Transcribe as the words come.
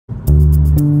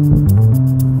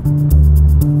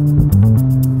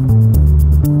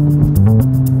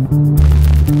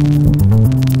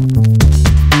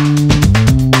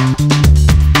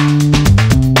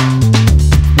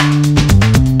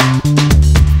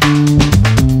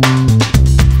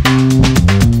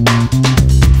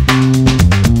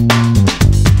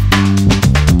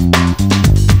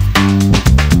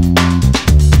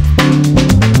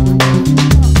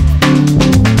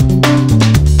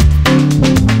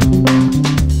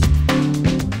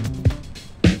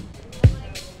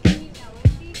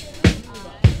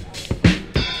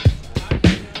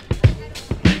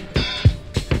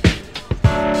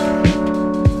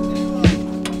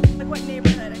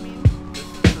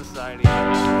society.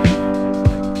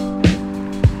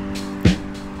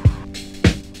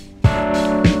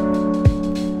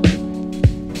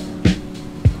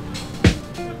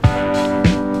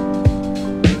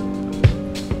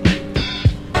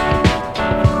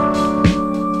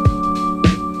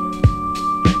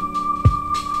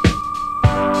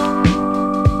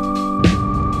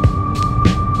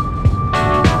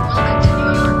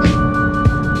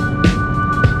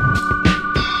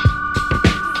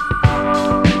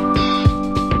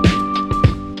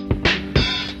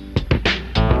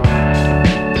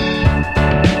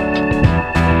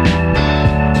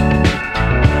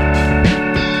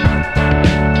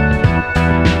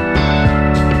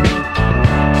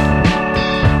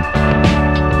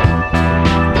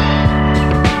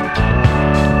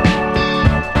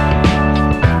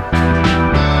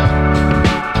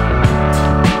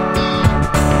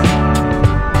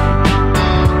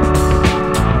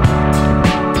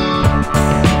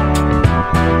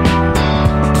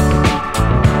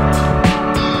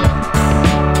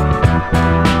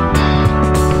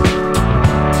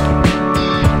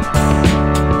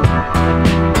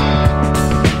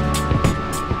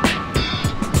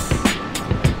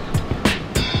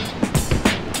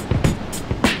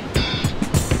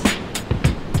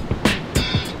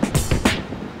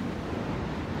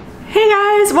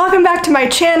 Welcome back to my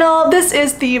channel. This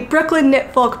is the Brooklyn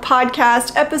Knitfolk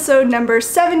podcast, episode number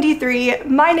 73.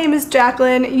 My name is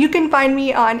Jacqueline. You can find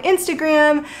me on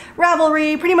Instagram,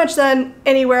 Ravelry, pretty much then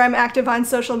anywhere I'm active on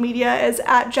social media is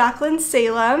at Jacqueline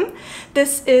Salem.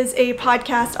 This is a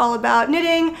podcast all about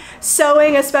knitting,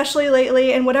 sewing, especially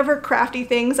lately, and whatever crafty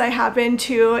things I happen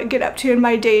to get up to in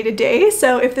my day-to-day.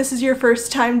 So if this is your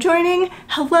first time joining,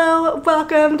 hello,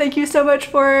 welcome. Thank you so much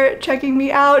for checking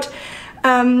me out.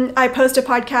 I post a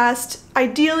podcast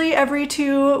ideally every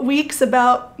 2 weeks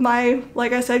about my,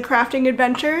 like I said, crafting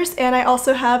adventures, and I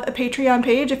also have a Patreon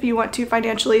page if you want to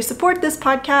financially support this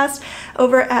podcast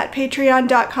over at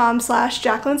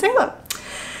patreon.com/JacquelineSalem.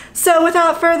 So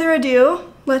without further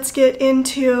ado, let's get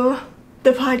into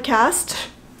the podcast.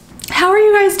 How are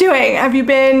you guys doing? Have you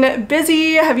been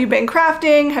busy? Have you been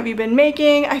crafting? Have you been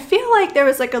making? I feel like there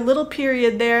was like a little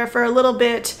period there for a little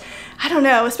bit, I don't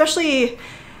know, especially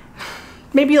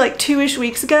maybe like 2-ish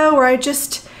weeks ago where I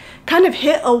just kind of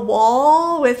hit a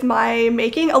wall with my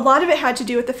making. A lot of it had to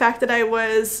do with the fact that I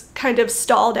was kind of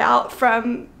stalled out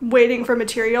from waiting for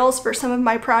materials for some of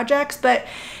my projects, but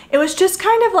it was just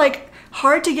kind of like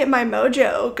hard to get my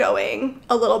mojo going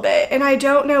a little bit, and I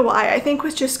don't know why. I think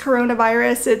with just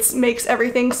coronavirus, it makes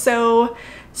everything so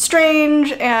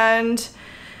strange, and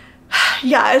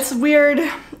yeah, it's weird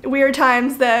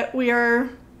times that we are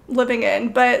living in,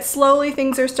 but slowly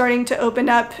things are starting to open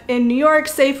up in New York,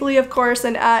 safely of course,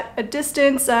 and at a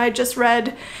distance. I just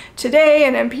read today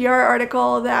an NPR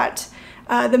article that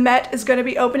the Met is going to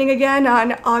be opening again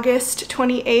on August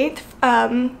 28th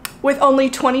with only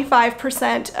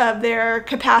 25% of their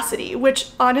capacity, which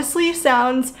honestly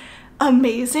sounds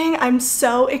amazing. I'm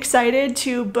so excited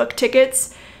to book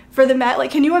tickets for the Met.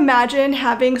 Like, can you imagine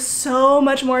having so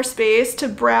much more space to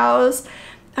browse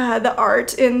the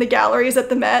art in the galleries at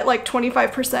the Met, like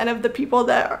 25% of the people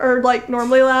that are like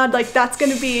normally allowed? Like, that's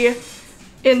gonna be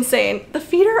insane. The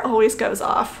feeder always goes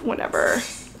off whenever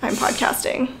I'm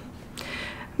podcasting.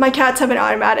 My cats have an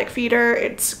automatic feeder.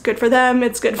 It's good for them,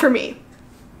 it's good for me.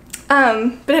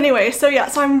 But anyway, so yeah,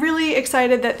 so I'm really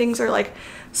excited that things are like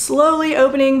slowly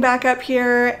opening back up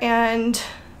here, and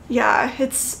yeah,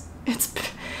 it's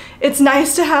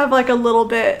nice to have like a little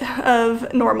bit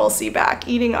of normalcy back,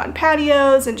 eating on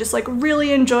patios and just like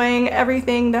really enjoying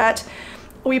everything that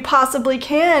we possibly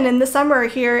can in the summer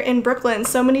here in Brooklyn.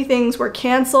 So many things were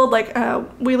canceled. Like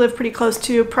we live pretty close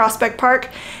to Prospect Park,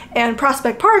 and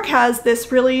Prospect Park has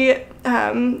this really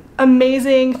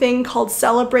amazing thing called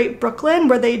Celebrate Brooklyn,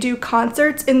 where they do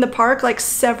concerts in the park, like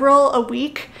several a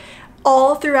week,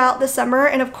 all throughout the summer,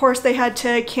 and of course they had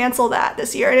to cancel that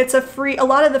this year, and it's a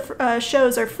lot of the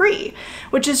shows are free,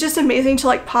 which is just amazing to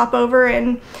like pop over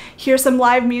and hear some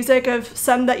live music of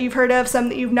some that you've heard of, some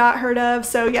that you've not heard of.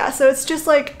 So yeah, so it's just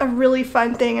like a really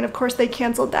fun thing, and of course they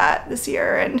canceled that this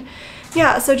year, and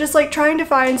yeah, so just like trying to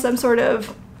find some sort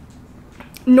of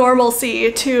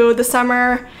normalcy to the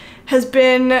summer has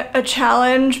been a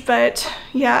challenge. But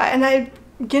yeah, and I'm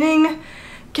getting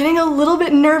a little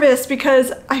bit nervous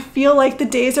because I feel like the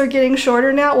days are getting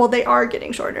shorter now. Well, they are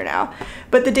getting shorter now,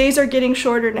 but the days are getting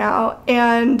shorter now,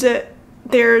 and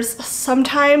there's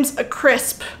sometimes a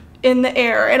crisp in the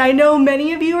air. And I know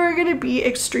many of you are gonna be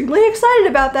extremely excited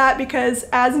about that because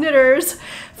as knitters,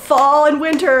 fall and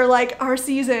winter are like our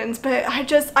seasons, but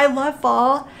I love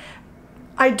fall.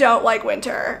 I don't like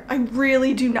winter. I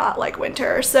really do not like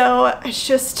winter. So it's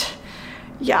just,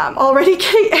 yeah, I'm already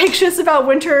getting anxious about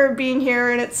winter being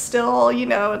here, and it's still, you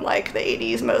know, in like the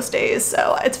 80s most days.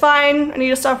 So it's fine. I need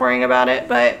to stop worrying about it.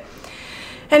 But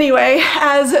anyway,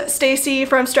 as Stacy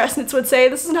from Stress Knits would say,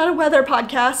 this is not a weather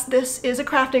podcast. This is a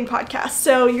crafting podcast.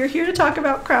 So you're here to talk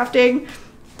about crafting.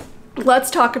 Let's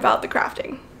talk about the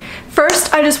crafting.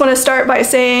 First, I just want to start by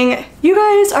saying you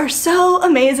guys are so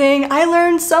amazing. I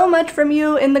learned so much from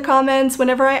you in the comments.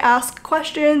 Whenever I ask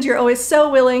questions, you're always so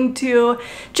willing to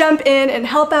jump in and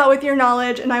help out with your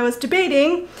knowledge. And I was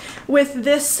debating with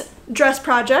this dress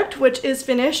project, which is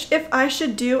finished, if I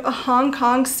should do a Hong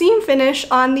Kong seam finish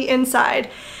on the inside.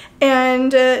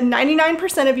 And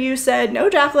 99% of you said, no,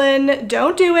 Jacqueline,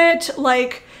 don't do it.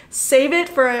 Like, save it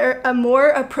for a more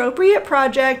appropriate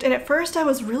project. And at first I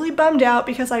was really bummed out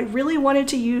because I really wanted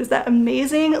to use that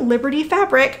amazing Liberty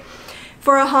fabric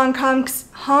for a Hong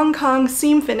Kong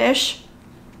seam finish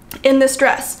in this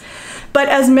dress. But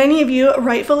as many of you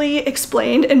rightfully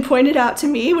explained and pointed out to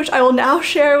me, which I will now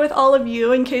share with all of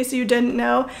you in case you didn't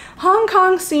know, Hong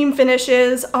Kong seam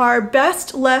finishes are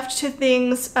best left to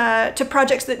things, to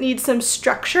projects that need some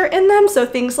structure in them. So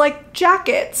things like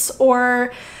jackets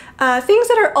or things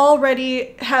that are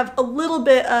already have a little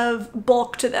bit of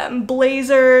bulk to them,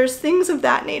 blazers, things of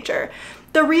that nature.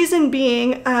 The reason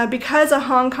being, because a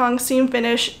Hong Kong seam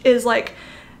finish is like,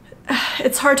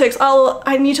 it's hard to,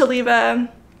 I need to leave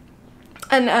a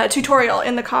tutorial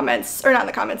in the comments, or not in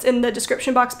the comments, in the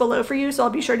description box below for you, so I'll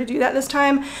be sure to do that this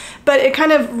time. But it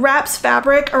kind of wraps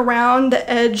fabric around the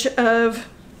edge of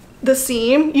the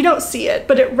seam. You don't see it,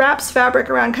 but it wraps fabric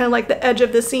around kind of like the edge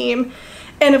of the seam.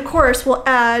 And of course, we'll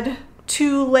add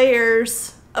 2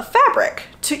 layers of fabric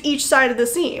to each side of the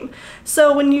seam.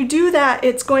 So when you do that,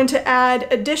 it's going to add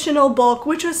additional bulk,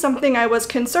 which was something I was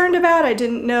concerned about. I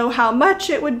didn't know how much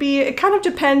it would be. It kind of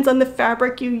depends on the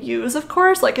fabric you use, of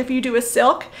course. Like if you do a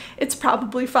silk, it's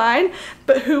probably fine.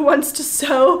 But who wants to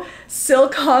sew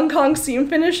silk Hong Kong seam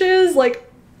finishes like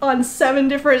on 7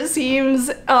 different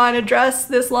seams on a dress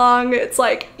this long? It's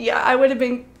like, yeah, I would have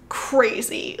been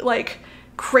crazy, like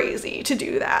crazy to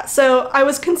do that. So I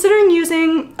was considering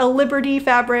using a Liberty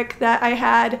fabric that I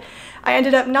had. I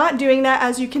ended up not doing that,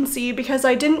 as you can see, because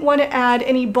I didn't want to add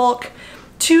any bulk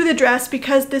to the dress,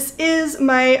 because this is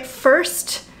my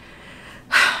first,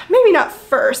 maybe not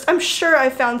first, I'm sure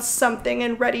I found something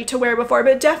in ready to wear before,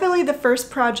 but definitely the first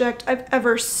project I've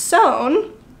ever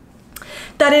sewn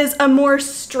that is a more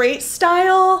straight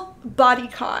style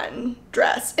bodycon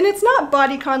dress. And it's not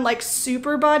bodycon like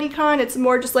super bodycon, it's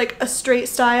more just like a straight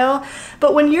style.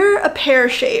 But when you're a pear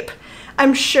shape,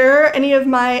 I'm sure any of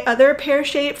my other pear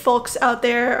shape folks out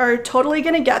there are totally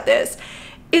gonna get this.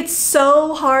 It's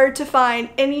so hard to find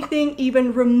anything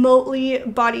even remotely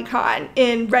bodycon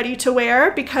in ready to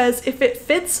wear, because if it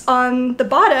fits on the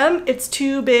bottom, it's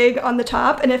too big on the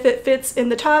top, and if it fits in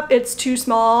the top, it's too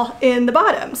small in the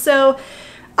bottom. So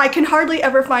I can hardly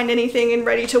ever find anything in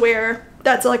ready to wear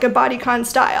that's like a bodycon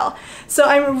style. So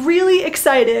I'm really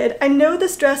excited. I know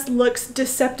this dress looks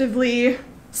deceptively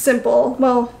simple.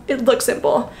 Well, it looks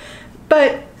simple,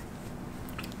 but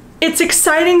it's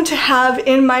exciting to have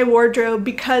in my wardrobe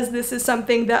because this is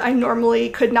something that I normally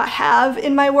could not have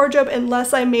in my wardrobe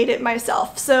unless I made it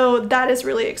myself. So that is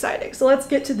really exciting. So let's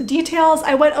get to the details.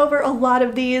 I went over a lot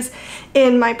of these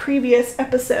in my previous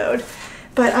episode,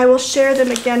 but I will share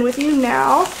them again with you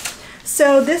now.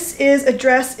 So this is a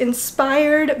dress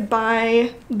inspired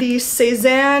by the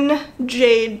Sezane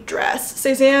Jade Dress.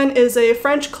 Sezane is a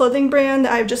French clothing brand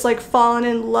that I've just like fallen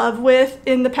in love with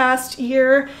in the past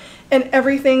year, and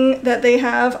everything that they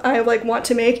have I like want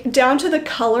to make, down to the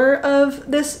color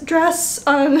of this dress.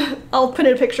 I'll put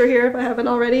in a picture here if I haven't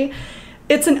already.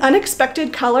 It's an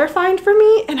unexpected color find for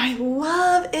me, and I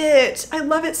love it. I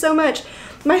love it so much.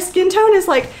 My skin tone is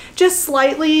like just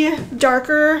slightly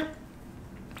darker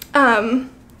than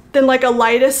like a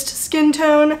lightest skin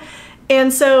tone,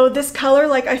 and so this color,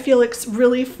 like, I feel it's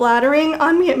really flattering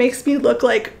on me. It makes me look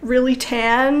like really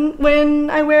tan when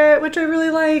I wear it, which I really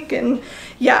like. And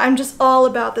yeah, I'm just all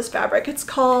about this fabric. It's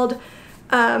called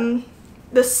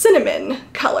the cinnamon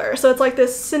color, so it's like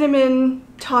this cinnamon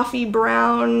toffee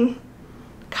brown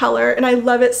color, and I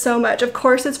love it so much. Of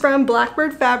course, it's from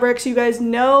Blackbird Fabrics. You guys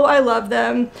know I love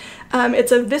them.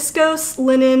 It's a Viscose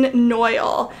Linen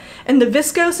Noil, and the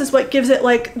viscose is what gives it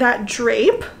like that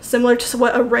drape, similar to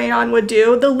what a rayon would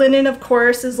do. The linen, of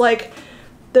course, is like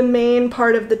the main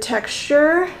part of the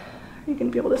texture. You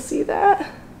can be able to see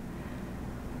that.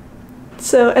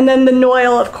 So, and then the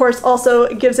noil, of course,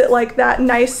 also gives it like that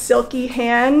nice silky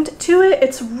hand to it.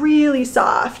 It's really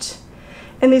soft.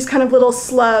 and these kind of little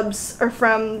slubs are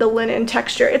from the linen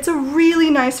texture. It's a really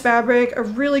nice fabric, a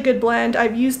really good blend.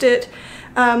 I've used it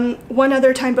one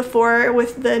other time before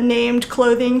with the named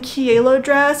clothing Tailor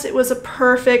dress. It was a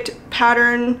perfect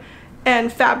pattern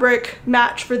and fabric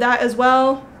match for that as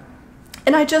well.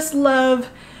 And I just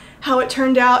love how it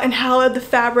turned out and how the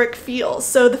fabric feels.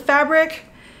 So the fabric,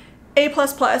 A++,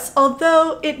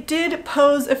 although it did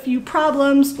pose a few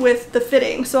problems with the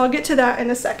fitting. So I'll get to that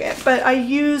in a second. But I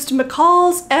used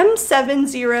McCall's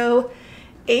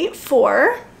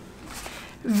M7084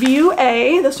 View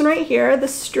A, this one right here, the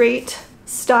straight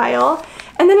style.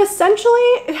 And then essentially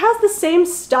it has the same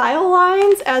style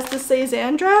lines as the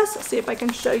Sezane dress. Let's see if I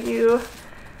can show you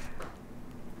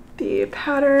the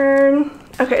pattern.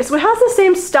 Okay, so it has the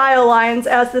same style lines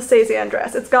as the Sezane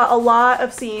dress. It's got a lot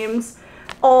of seams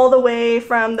all the way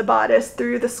from the bodice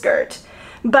through the skirt.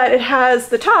 But it has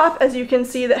the top, as you can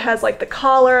see, that has like the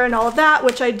collar and all of that,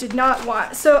 which I did not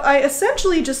want. So I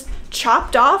essentially just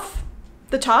chopped off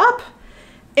the top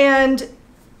and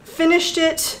finished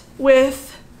it with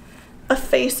a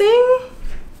facing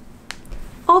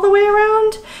all the way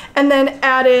around, and then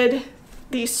added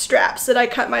these straps that I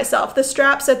cut myself. The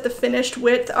straps at the finished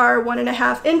width are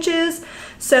 1.5 inches,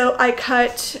 so I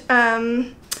cut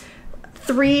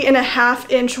 3.5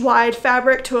 inch wide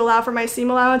fabric to allow for my seam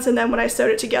allowance, and then when I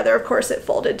sewed it together, of course, it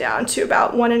folded down to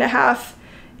about 1.5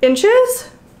 inches.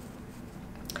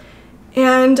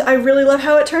 And I really love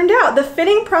how it turned out. The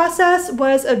fitting process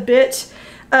was a bit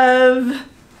of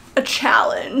a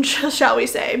challenge, shall we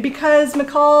say, because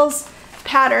McCall's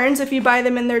patterns, if you buy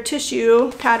them in their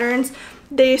tissue patterns,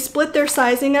 they split their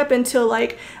sizing up into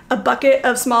like a bucket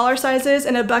of smaller sizes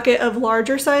and a bucket of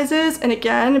larger sizes. And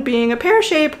again, being a pear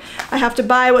shape, I have to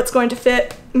buy what's going to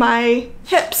fit my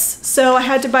hips. So I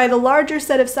had to buy the larger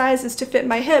set of sizes to fit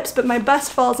my hips, but my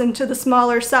bust falls into the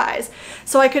smaller size.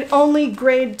 So I could only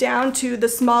grade down to the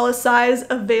smallest size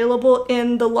available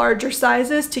in the larger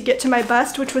sizes to get to my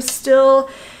bust, which was still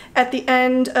at the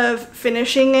end of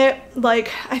finishing it, like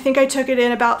I think I took it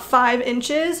in about 5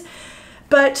 inches,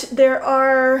 but there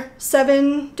are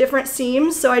 7 different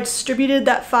seams, so I distributed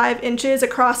that 5 inches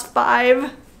across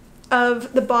 5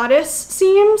 of the bodice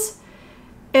seams,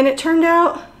 and it turned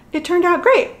out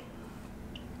great.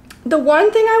 The one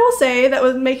thing I will say that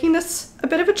was making this a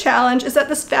bit of a challenge is that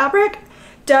this fabric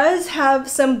does have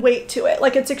some weight to it.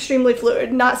 Like, it's extremely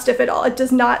fluid, not stiff at all. It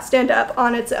does not stand up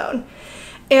on its own.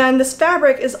 And this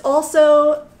fabric is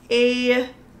also I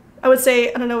would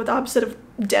say, I don't know what the opposite of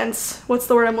dense, what's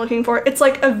the word I'm looking for? It's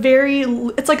like a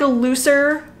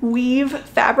looser weave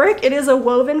fabric. It is a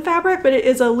woven fabric, but it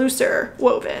is a looser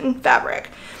woven fabric.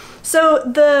 So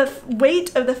the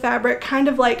weight of the fabric kind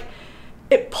of like,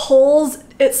 it pulls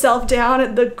itself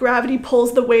down, the gravity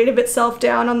pulls the weight of itself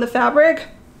down on the fabric.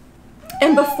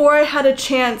 And before I had a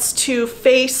chance to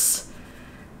face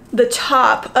the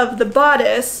top of the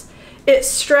bodice, it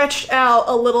stretched out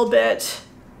a little bit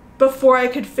before I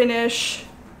could finish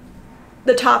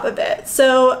the top of it.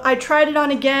 So I tried it on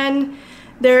again.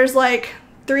 There's like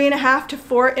 3.5 to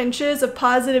 4 inches of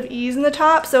positive ease in the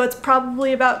top, so it's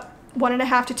probably about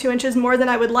 1.5 to 2 inches more than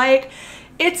I would like.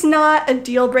 It's not a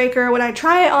deal breaker. When I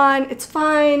try it on, it's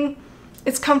fine.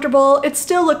 It's comfortable. It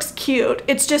still looks cute.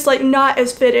 It's just like not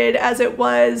as fitted as it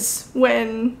was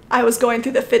when I was going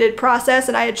through the fitted process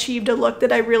and I achieved a look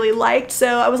that I really liked.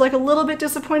 So I was like a little bit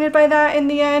disappointed by that in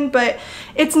the end, but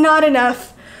it's not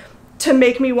enough to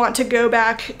make me want to go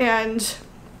back and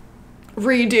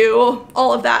redo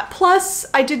all of that. Plus,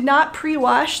 I did not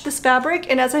pre-wash this fabric,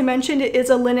 and as I mentioned, it is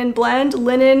a linen blend.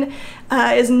 Linen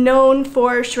is known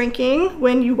for shrinking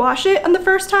when you wash it on the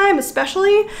first time,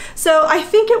 especially. So I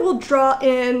think it will draw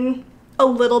in a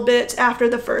little bit after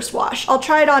the first wash. I'll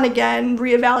try it on again,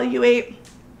 reevaluate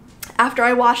after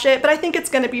I wash it, but I think it's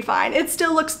gonna be fine. It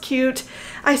still looks cute.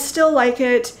 I still like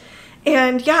it.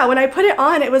 And yeah, when I put it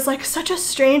on, it was like such a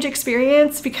strange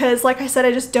experience because, like I said,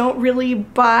 I just don't really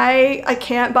I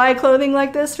can't buy clothing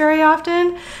like this very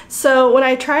often. So when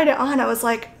I tried it on, I was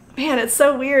like, man, it's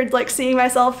so weird, like seeing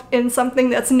myself in something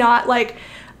that's not like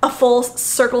a full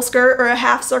circle skirt or a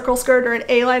half circle skirt or an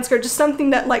A-line skirt, just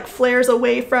something that like flares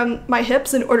away from my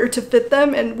hips in order to fit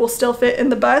them and will still fit in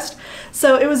the bust.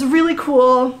 So it was really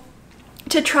cool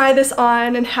to try this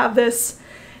on and have this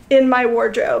in my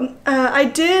wardrobe. I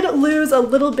did lose a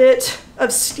little bit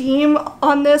of steam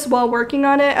on this while working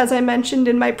on it. As I mentioned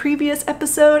in my previous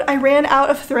episode, I ran out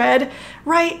of thread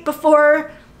right before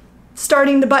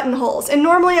starting the buttonholes. And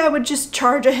normally I would just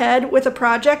charge ahead with a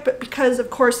project, but because of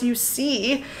course you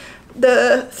see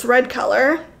the thread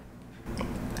color,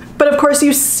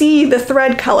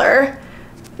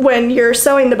 when you're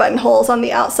sewing the buttonholes on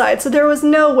the outside. So there was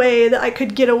no way that I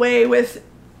could get away with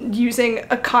using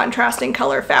a contrasting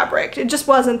color fabric. It just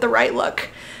wasn't the right look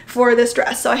for this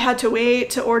dress. So I had to wait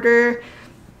to order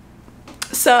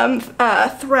some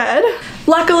thread.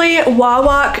 Luckily,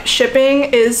 Wawak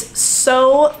shipping is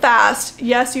so fast.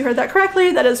 Yes, you heard that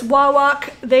correctly. That is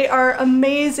Wawak. They are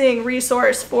amazing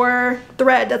resource for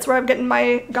thread. That's where I've gotten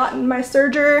my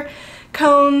serger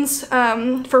cones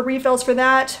for refills for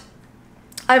that.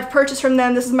 I've purchased from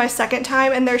them. This is my second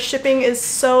time, and their shipping is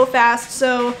so fast.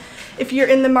 So if you're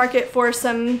in the market for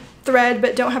some thread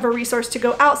but don't have a resource to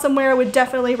go out somewhere, I would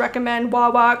definitely recommend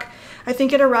Wawak. I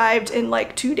think it arrived in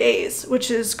like 2 days,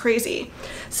 which is crazy.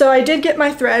 So I did get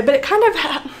my thread, but it kind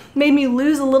of made me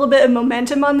lose a little bit of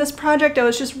momentum on this project. I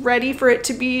was just ready for it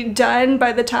to be done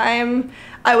by the time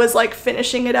I was like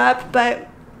finishing it up, but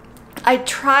I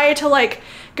try to like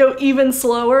go even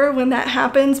slower when that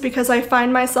happens because I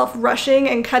find myself rushing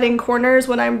and cutting corners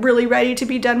when I'm really ready to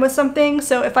be done with something.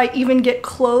 So if I even get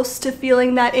close to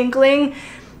feeling that inkling,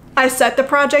 I set the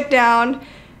project down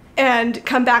and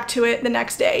come back to it the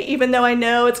next day. Even though I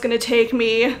know it's gonna take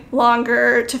me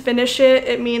longer to finish it,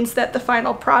 it means that the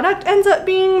final product ends up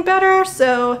being better.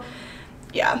 So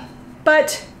yeah,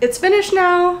 but it's finished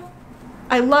now.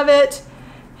 I love it.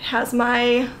 It has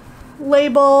my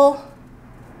label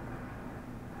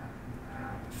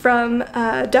from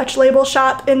Dutch Label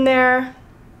Shop in there.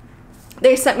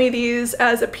 They sent me these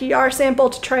as a PR sample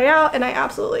to try out, and I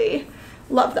absolutely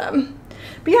love them.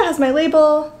 But yeah, it has my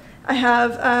label. I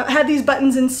have had these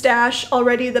buttons in stash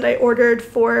already that I ordered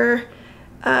for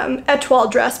Etoile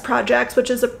dress projects,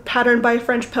 which is a pattern by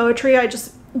French Poetry. I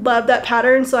just love that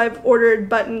pattern, so I've ordered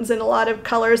buttons in a lot of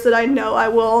colors that I know I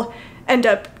will end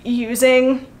up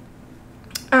using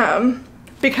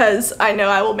because I know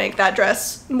I will make that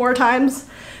dress more times.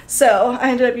 So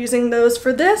I ended up using those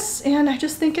for this, and I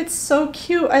just think it's so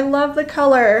cute. I love the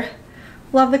color.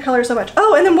 Love the color so much.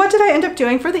 Oh, and then what did I end up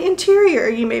doing for the interior,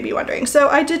 you may be wondering. So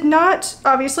I did not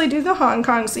obviously do the Hong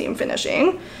Kong seam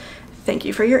finishing. Thank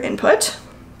you for your input.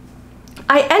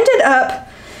 I ended up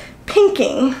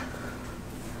pinking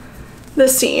the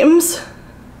seams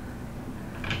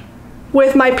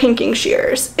with my pinking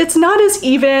shears. It's not as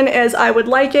even as I would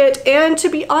like it, and to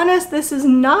be honest, this is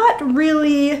not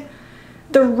really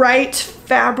the right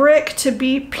fabric to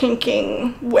be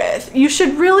pinking with. You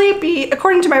should really be,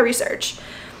 according to my research,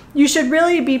 you should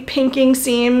really be pinking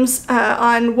seams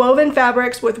on woven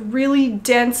fabrics with really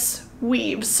dense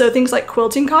weaves. So things like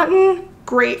quilting cotton,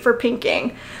 great for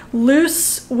pinking.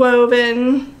 Loose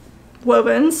wovens,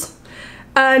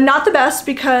 not the best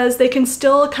because they can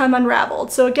still come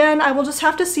unraveled. So again, I will just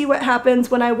have to see what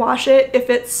happens when I wash it. If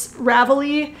it's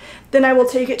ravelly, then I will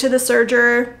take it to the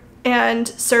serger and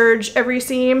serge every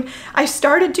seam. I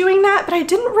started doing that, but I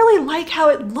didn't really like how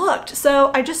it looked.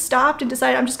 So I just stopped and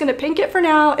decided I'm just gonna pink it for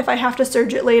now. If I have to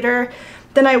serge it later,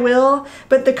 then I will.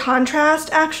 But the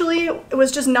contrast actually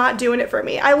was just not doing it for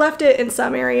me. I left it in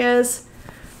some areas,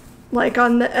 like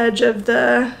on the edge of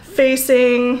the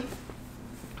facing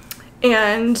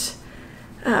and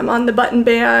on the button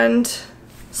band,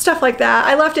 stuff like that.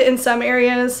 I left it in some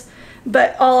areas,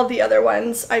 but all of the other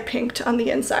ones I pinked on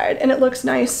the inside, and it looks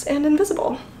nice and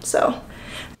invisible. So,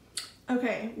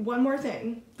 okay, one more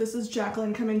thing. This is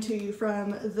Jacqueline coming to you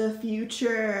from the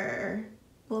future.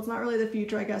 Well, it's not really the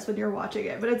future, I guess, when you're watching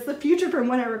it, but it's the future from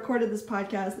when I recorded this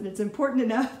podcast, and it's important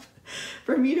enough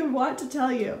for me to want to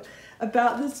tell you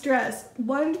about this dress.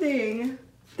 One thing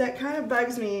that kind of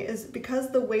bugs me is because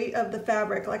the weight of the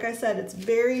fabric, like I said, it's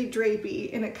very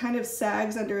drapey and it kind of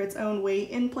sags under its own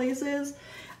weight in places.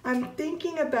 I'm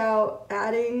thinking about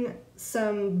adding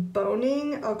some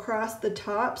boning across the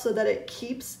top so that it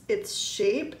keeps its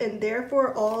shape and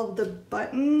therefore all of the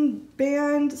button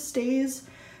band stays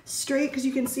straight, because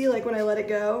you can see like when I let it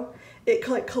go, it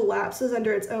like collapses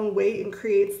under its own weight and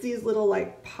creates these little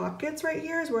like pockets right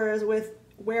here,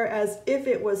 whereas if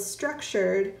it was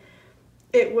structured,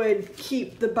 it would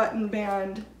keep the button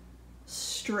band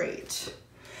straight.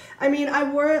 I mean, I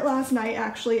wore it last night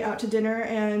actually out to dinner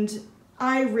and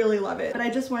I really love it, but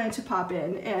I just wanted to pop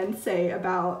in and say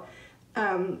about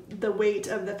the weight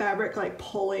of the fabric like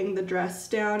pulling the dress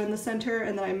down in the center,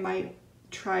 and then I might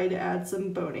try to add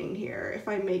some boning here if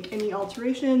I make any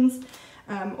alterations,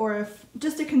 or if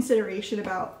just a consideration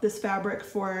about this fabric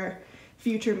for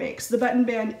future makes. The button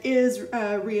band is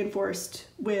reinforced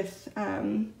with,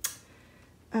 oh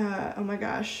my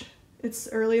gosh, it's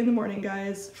early in the morning,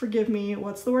 guys. Forgive me,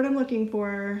 what's the word I'm looking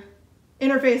for?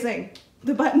 Interfacing.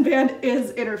 The button band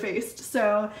is interfaced,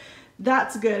 so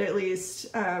that's good at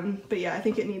least. But yeah, I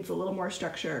think it needs a little more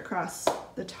structure across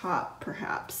the top,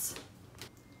 perhaps.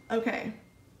 Okay,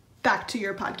 back to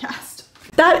your podcast.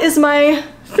 That is my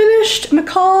finished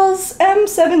McCalls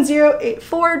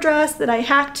M7084 dress that I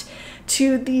hacked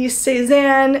to the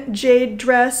Sezane Jade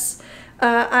Dress.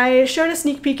 I showed a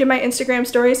sneak peek in my Instagram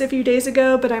stories a few days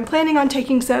ago, but I'm planning on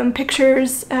taking some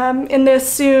pictures in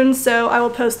this soon, so I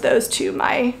will post those to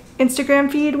my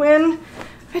Instagram feed when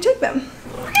I take them.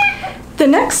 The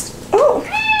next, oh,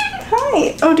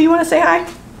 hi. Oh, do you want to say hi?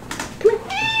 Come here,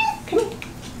 come here.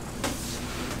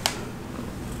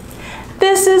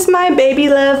 This is my baby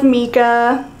love,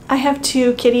 Mika. I have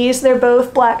two kitties. They're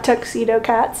both black tuxedo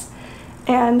cats,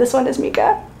 and this one is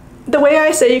Mika. The way I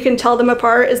say you can tell them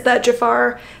apart is that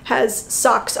Jafar has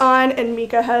socks on and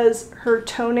Mika has her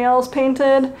toenails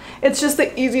painted. It's just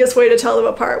the easiest way to tell them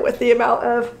apart with the amount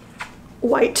of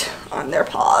white on their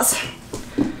paws.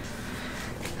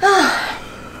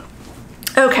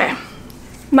 Okay,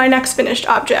 my next finished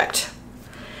object.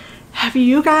 Have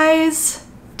you guys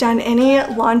done any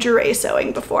lingerie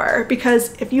sewing before?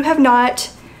 Because if you have not,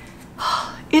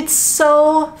 it's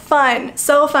so fun,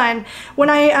 so fun. When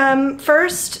I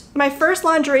my first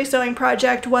lingerie sewing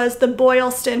project was the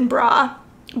Boylston bra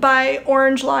by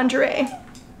Orange Lingerie.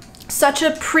 Such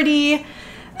a pretty,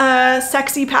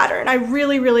 sexy pattern. I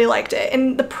really, really liked it.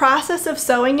 And the process of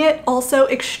sewing it, also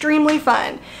extremely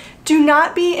fun. Do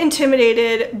not be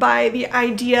intimidated by the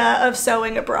idea of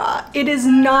sewing a bra. It is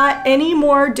not any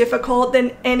more difficult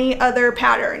than any other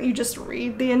pattern. You just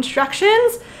read the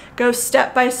instructions, go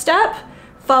step by step,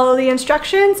 follow the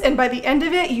instructions, and by the end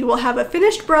of it, you will have a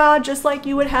finished bra just like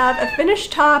you would have a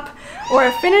finished top or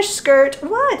a finished skirt.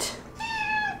 What?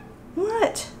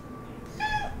 What?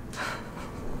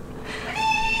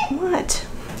 What?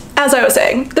 As I was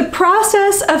saying, the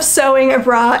process of sewing a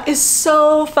bra is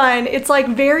so fun. It's like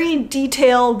very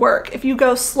detailed work. If you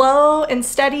go slow and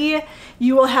steady,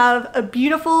 you will have a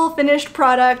beautiful finished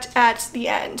product at the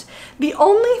end. The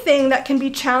only thing that can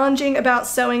be challenging about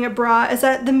sewing a bra is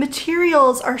that the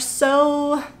materials are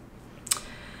so,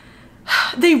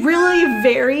 they really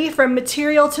vary from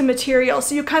material to material.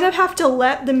 So you kind of have to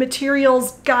let the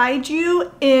materials guide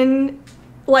you in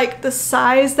like the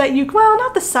size that you, well,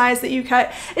 not the size that you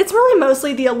cut. It's really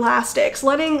mostly the elastics,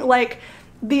 letting like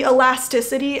the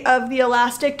elasticity of the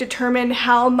elastic determine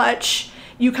how much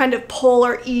you kind of pull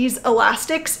or ease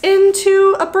elastics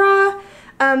into a bra.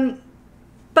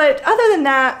 But other than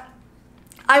that,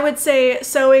 I would say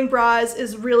sewing bras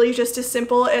is really just as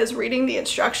simple as reading the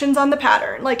instructions on the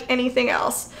pattern, like anything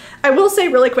else. I will say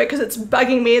really quick, because it's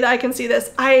bugging me that I can see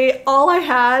this, all I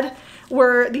had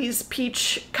were these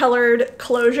peach colored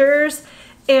closures,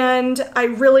 and I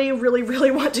really, really,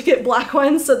 really want to get black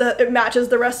ones so that it matches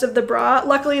the rest of the bra.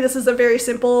 Luckily, this is a very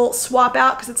simple swap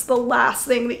out because it's the last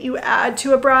thing that you add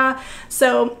to a bra.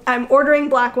 So I'm ordering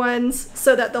black ones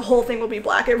so that the whole thing will be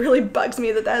black. It really bugs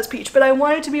me that that is peach, but I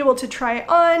wanted to be able to try it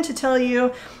on to tell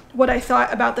you what I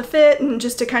thought about the fit and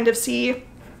just to kind of see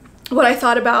what I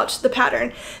thought about the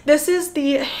pattern. This is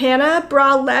the Hanna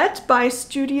Bralette by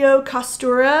Studio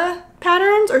Costura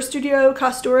Patterns, or Studio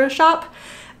Costura Shop.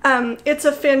 It's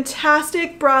a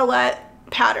fantastic bralette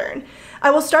pattern.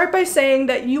 I will start by saying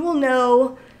that you will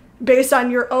know based on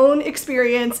your own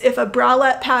experience if a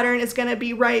bralette pattern is going to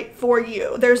be right for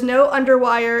you. There's no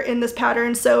underwire in this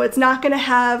pattern, so it's not going to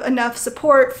have enough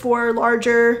support for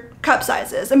larger cup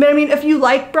sizes. I mean, if you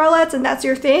like bralettes and that's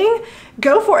your thing,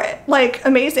 go for it. Like,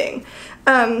 amazing.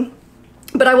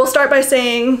 But I will start by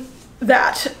saying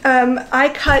that I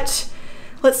cut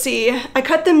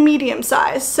the medium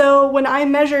size. So when I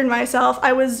measured myself,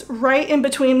 I was right in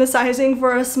between the sizing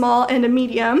for a small and a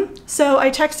medium. So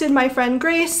I texted my friend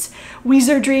Grace,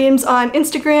 Weezer Dreams, on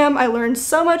Instagram. I learned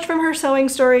so much from her sewing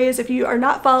stories. If you are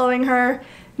not following her,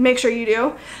 make sure you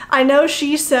do. I know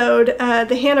she sewed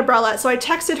the Hanna Bralette, so I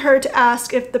texted her to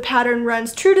ask if the pattern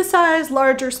runs true to size,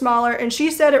 large or smaller, and she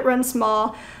said it runs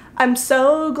small. I'm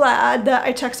so glad that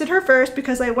I texted her first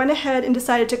because I went ahead and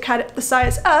decided to cut the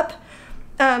size up.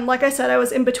 Like I said, I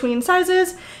was in between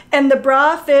sizes, and the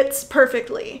bra fits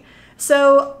perfectly.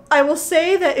 So I will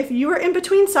say that if you are in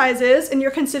between sizes and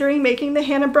you're considering making the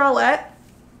Hanna Bralette,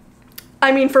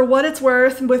 I mean, for what it's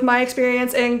worth, with my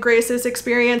experience and Grace's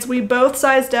experience, we both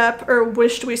sized up, or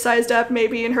wished we sized up,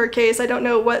 maybe in her case. I don't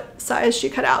know what size she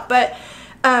cut out, but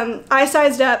I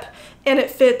sized up and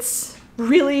it fits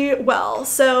really well.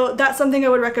 So that's something I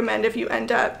would recommend if you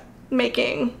end up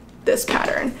making this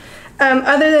pattern.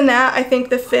 Other than that, I think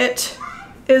the fit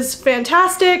is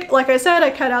fantastic. Like I said,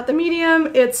 I cut out the medium.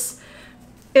 It's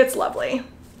lovely.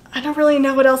 I don't really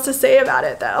know what else to say about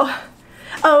it though.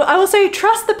 Oh, I will say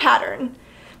trust the pattern.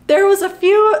 There was a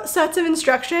few sets of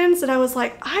instructions that I was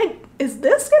like, is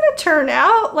this gonna turn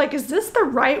out? Like, is this the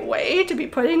right way to be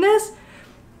putting this?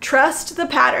 trust the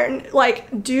pattern.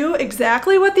 Like, do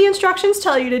exactly what the instructions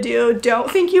tell you to do. Don't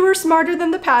think you were smarter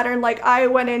than the pattern. Like, I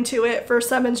went into it for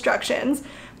some instructions.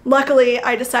 Luckily,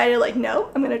 I decided, like, no,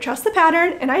 I'm gonna trust the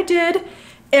pattern, and I did,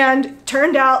 and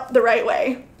turned out the right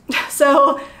way.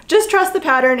 So just trust the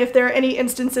pattern if there are any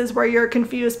instances where you're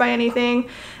confused by anything.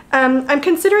 I'm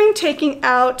considering taking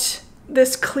out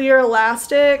this clear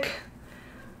elastic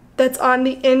that's on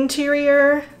the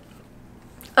interior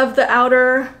of the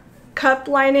outer cup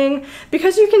lining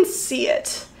because you can see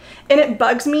it and it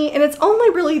bugs me, and it's only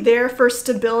really there for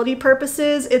stability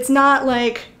purposes. It's not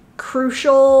like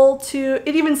crucial to,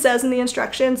 it even says in the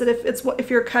instructions that if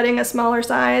you're cutting a smaller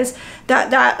size,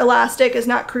 that elastic is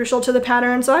not crucial to the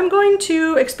pattern. So I'm going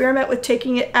to experiment with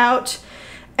taking it out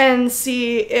and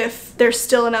see if there's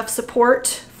still enough support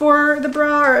for the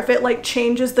bra, or if it like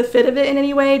changes the fit of it in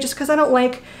any way, just because I don't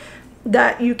like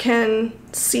that you can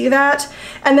see that.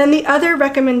 And then the other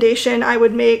recommendation I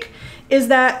would make is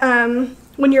that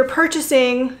when you're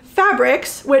purchasing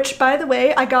fabrics, which by the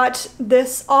way, I got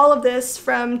all of this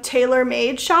from Tailor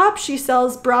Made shop. She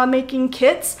sells bra making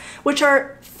kits, which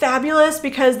are fabulous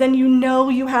because then you know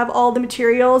you have all the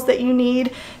materials that you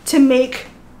need to make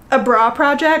a bra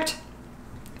project.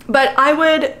 But I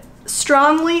would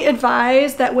strongly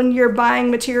advise that when you're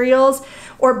buying materials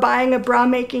or buying a bra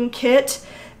making kit,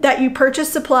 that you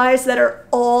purchase supplies that are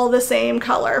all the same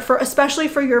color, especially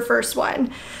for your first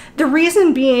one. The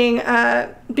reason being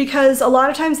because a lot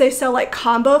of times they sell like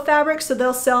combo fabrics, so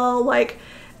they'll sell like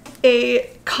a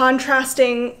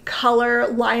contrasting color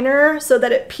liner so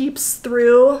that it peeps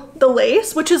through the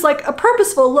lace, which is like a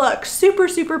purposeful look, super,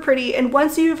 super pretty. And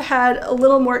once you've had a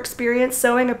little more experience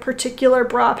sewing a particular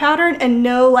bra pattern and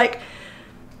know like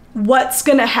what's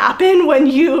gonna happen when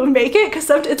you make it, because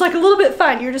it's like a little bit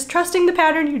fun. You're just trusting the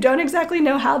pattern. You don't exactly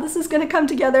know how this is gonna come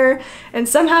together, and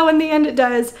somehow in the end it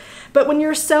does. But when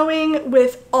you're sewing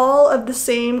with all of the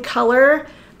same color,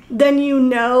 then you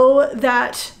know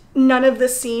that none of the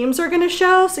seams are gonna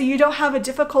show, so you don't have a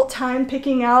difficult time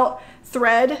picking out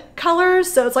thread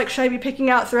colors. So it's like, should I be picking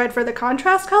out thread for the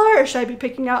contrast color, or should I be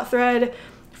picking out thread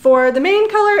for the main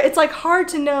color? It's like hard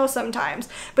to know sometimes.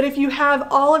 But if you have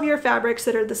all of your fabrics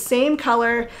that are the same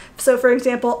color, so for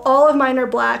example, all of mine are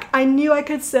black, I knew I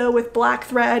could sew with black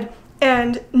thread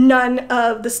and none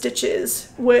of the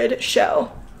stitches would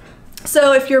show.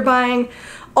 So if you're buying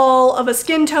all of a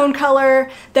skin tone color,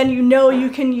 then you know you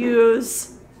can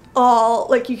use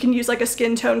like a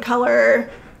skin tone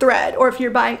color thread. Or if you're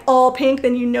buying all pink,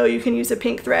 then you know you can use a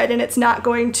pink thread, and it's not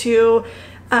going to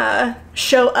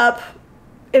show up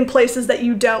in places that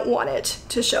you don't want it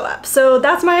to show up. So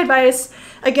that's my advice.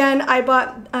 Again, I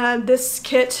bought this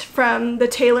kit from the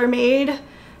Tailor Made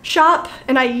shop,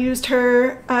 and I used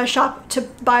her shop to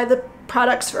buy the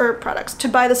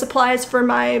supplies for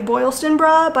my Boylston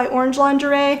bra by Orange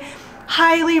Lingerie.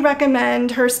 Highly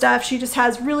recommend her stuff. She just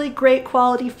has really great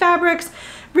quality fabrics,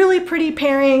 really pretty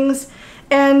pairings,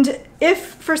 and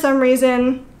if for some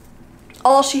reason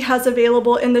all she has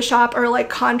available in the shop are like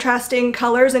contrasting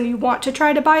colors and you want to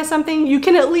try to buy something, you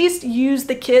can at least use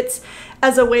the kits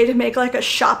as a way to make like a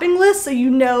shopping list, so you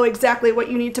know exactly what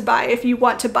you need to buy if you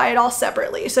want to buy it all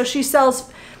separately. So she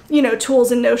sells, you know,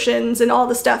 tools and notions and all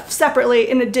the stuff separately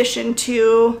in addition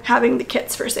to having the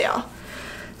kits for sale.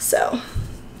 So,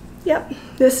 yep,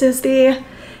 this is the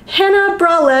Hanna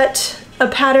Bralette, a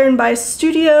pattern by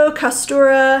Studio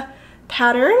Costura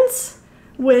Patterns,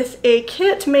 with a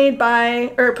kit made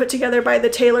by, or put together by the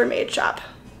Tailor Made shop.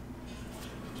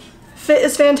 Fit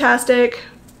is fantastic,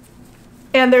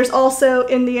 and there's also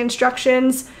in the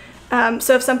instructions,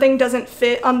 so if something doesn't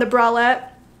fit on the bralette,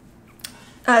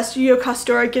 Studio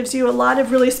Costura gives you a lot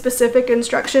of really specific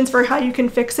instructions for how you can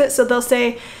fix it. So they'll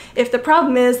say, if the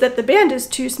problem is that the band is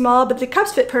too small but the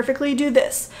cups fit perfectly, do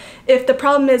this. If the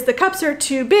problem is the cups are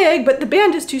too big but the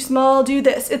band is too small, do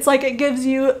this. It's like it gives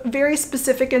you very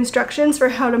specific instructions for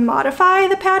how to modify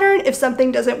the pattern if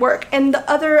something doesn't work. And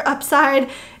the other upside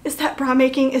is that bra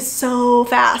making is so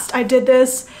fast. I did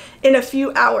this in a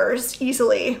few hours,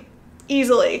 easily.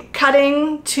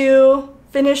 Cutting to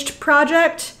finished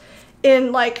project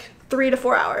in like 3 to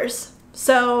 4 hours.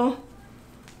 So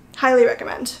highly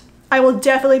recommend. I will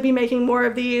definitely be making more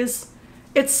of these.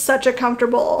 It's such a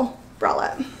comfortable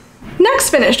bralette.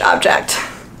 Next finished object.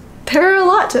 There are a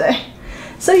lot today.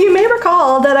 So you may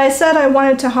recall that I said I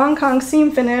wanted to Hong Kong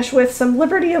seam finish with some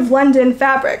Liberty of London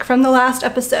fabric from the last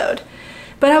episode,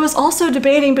 but I was also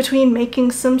debating between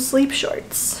making some sleep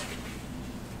shorts.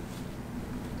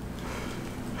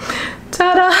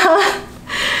 Ta-da!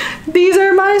 These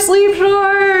are my sleep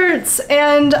shorts,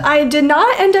 and I did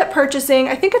not end up purchasing,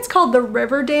 I think it's called the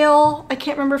Riverdale, I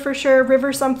can't remember for sure,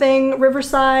 River something,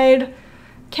 Riverside,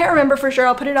 can't remember for sure,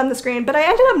 I'll put it on the screen, but I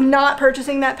ended up not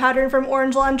purchasing that pattern from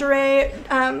Orange Lingerie,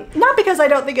 not because I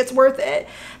don't think it's worth it,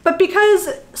 but because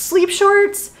sleep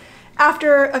shorts,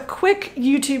 after a quick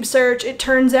YouTube search, it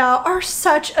turns out are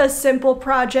such a simple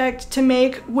project to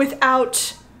make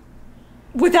without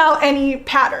any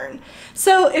pattern.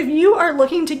 So if you are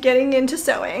looking to getting into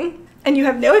sewing and you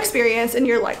have no experience and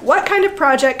you're like, what kind of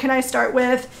project can I start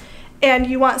with? And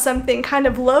you want something kind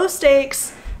of low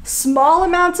stakes, small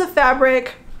amounts of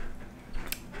fabric,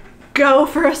 go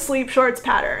for a sleep shorts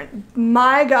pattern.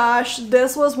 My gosh,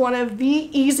 this was one of the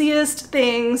easiest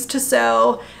things to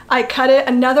sew. I cut it,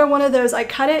 another one of those, I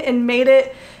cut it and made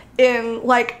it in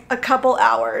like a couple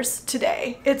hours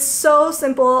today. It's so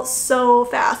simple, so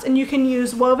fast, and you can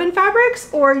use woven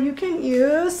fabrics or you can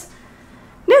use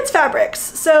knits fabrics.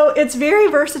 So it's very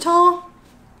versatile.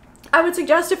 I would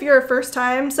suggest if you're a first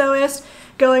time sewist,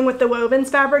 going with the wovens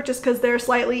fabric just because they're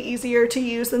slightly easier to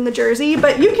use than the jersey,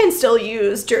 but you can still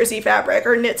use jersey fabric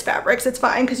or knits fabrics. It's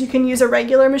fine because you can use a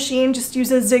regular machine, just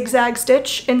use a zigzag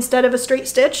stitch instead of a straight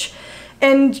stitch,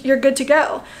 and you're good to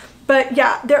go. But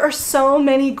yeah, there are so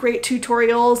many great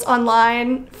tutorials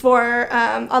online for,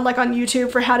 like on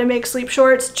YouTube for how to make sleep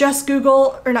shorts. Just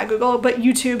Google, or not Google, but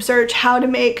YouTube search how to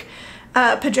make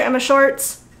pajama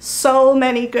shorts. So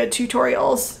many good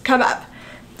tutorials come up.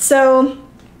 So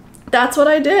that's what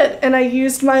I did. And I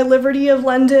used my Liberty of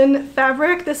London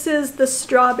fabric. This is the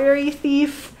Strawberry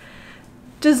Thief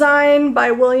design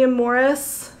by William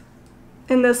Morris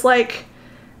in this like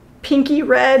pinky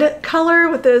red color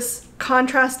with this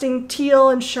contrasting teal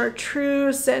and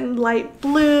chartreuse and light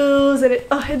blues, and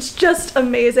it's just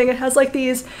amazing. It has like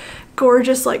these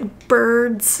gorgeous like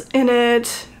birds in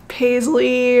it,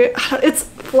 paisley, it's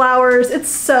flowers, it's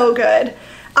so good.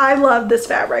 I love this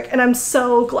fabric and I'm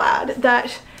so glad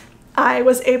that I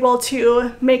was able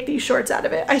to make these shorts out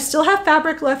of it. I still have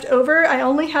fabric left over. I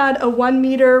only had a 1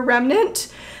 meter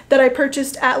remnant that I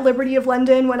purchased at Liberty of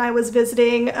London when I was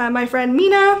visiting my friend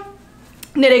Mina,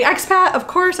 knitting expat, of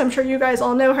course, I'm sure you guys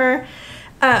all know her.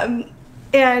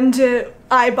 And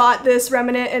I bought this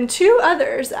remnant and 2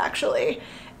 others actually.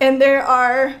 And they're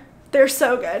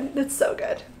so good, it's so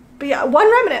good. But yeah,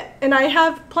 1 remnant and I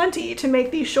have plenty to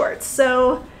make these shorts.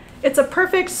 So it's a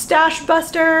perfect stash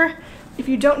buster if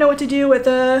you don't know what to do with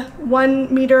a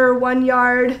 1 meter, 1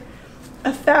 yard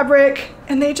of fabric.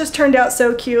 And they just turned out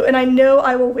so cute. And I know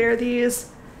I will wear these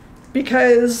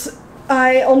because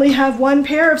I only have 1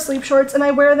 pair of sleep shorts and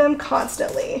I wear them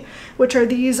constantly, which are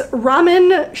these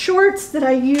ramen shorts that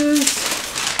I use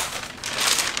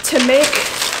to make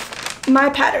my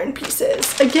pattern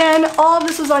pieces. Again, all of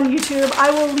this was on YouTube.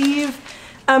 I will leave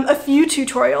a few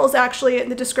tutorials actually in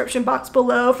the description box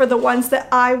below for the ones that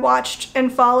I watched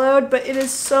and followed, but it is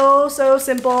so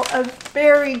simple, a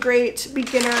very great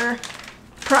beginner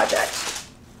project.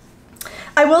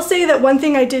 I will say that one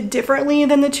thing I did differently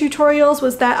than the tutorials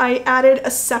was that I added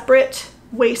a separate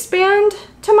waistband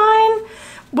to mine,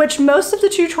 which most of the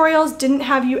tutorials didn't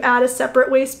have you add a separate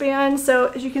waistband. So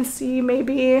as you can see,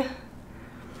 maybe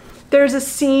there's a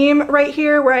seam right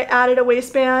here where I added a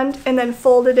waistband and then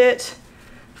folded it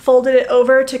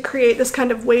over to create this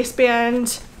kind of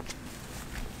waistband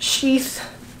sheath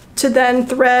to then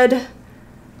thread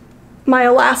my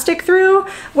elastic through,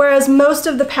 whereas most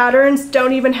of the patterns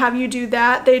don't even have you do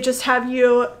that. They just have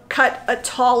you cut a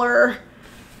taller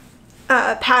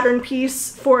pattern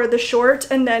piece for the short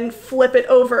and then flip it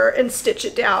over and stitch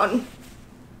it down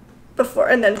before,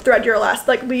 and then thread your elastic,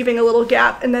 like leaving a little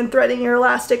gap and then threading your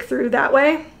elastic through that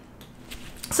way.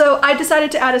 So I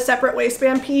decided to add a separate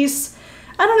waistband piece.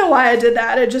 I don't know why I did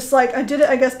that. I did it,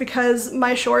 I guess, because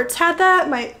my shorts had that,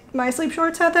 my sleep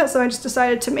shorts had that, so I just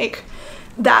decided to make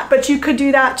that. But you could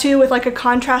do that too with like a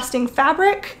contrasting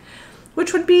fabric,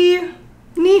 which would be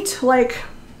neat, like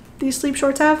these sleep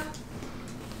shorts have.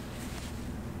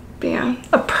 But yeah,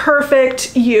 a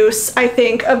perfect use, I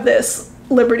think, of this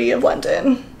Liberty of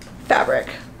London fabric.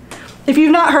 If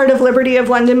you've not heard of Liberty of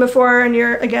London before and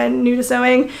you're, again, new to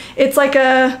sewing, it's like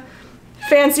a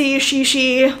fancy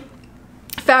shishi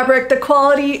fabric. The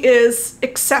quality is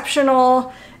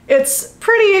exceptional. It's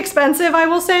pretty expensive, I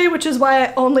will say, which is why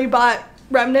I only bought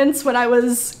remnants when I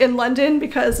was in London,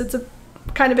 because it's a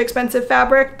kind of expensive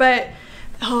fabric, but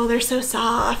oh, they're so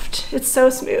soft. It's so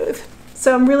smooth.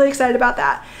 So I'm really excited about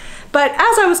that. But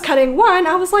as I was cutting one,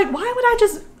 I was like, why would I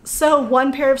just sew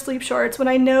 1 pair of sleep shorts when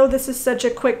I know this is such a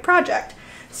quick project?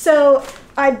 So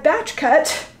I batch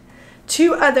cut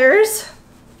 2 others.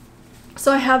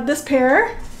 So I have this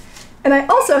pair and I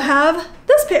also have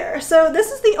this pair. So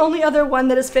this is the only other one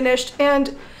that is finished,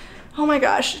 and oh my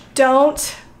gosh,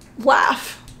 don't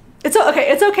laugh. It's okay,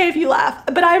 it's okay if you laugh,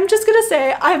 but I'm just gonna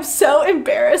say I'm so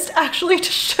embarrassed actually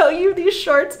to show you these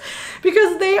shorts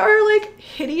because they are like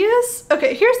hideous.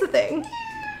 Okay, here's the thing.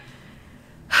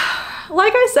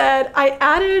 Like I said, I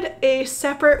added a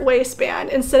separate waistband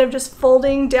instead of just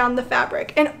folding down the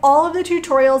fabric, and all of the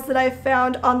tutorials that I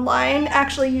found online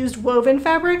actually used woven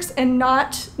fabrics and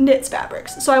not knits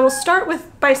fabrics. So I will start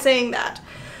by saying that.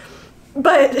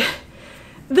 But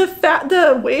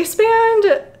the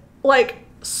waistband like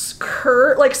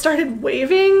started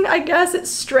waving, I guess. It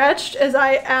stretched as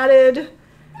I added,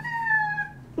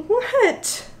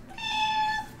 what?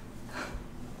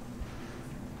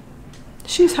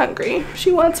 She's hungry. She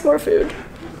wants more food.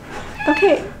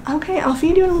 Okay, I'll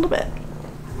feed you in a little bit.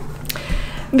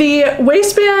 The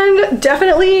waistband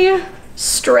definitely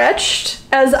stretched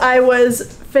as I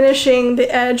was finishing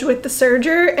the edge with the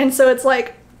serger, and so it's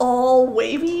like all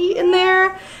wavy in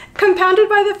there, compounded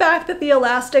by the fact that the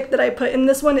elastic that I put in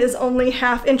this one is only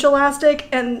 1/2 inch elastic,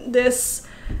 and this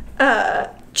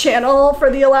channel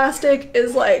for the elastic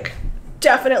is like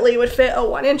definitely would fit a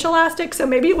 1 inch elastic, so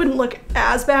maybe it wouldn't look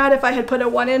as bad if I had put a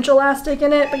 1 inch elastic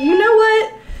in it, but you know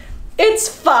what? It's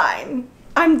fine.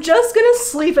 I'm just gonna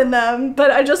sleep in them, but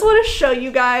I just want to show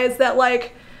you guys that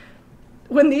like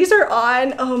when these are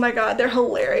on, oh my god, they're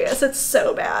hilarious. It's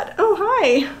so bad. Oh,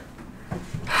 hi.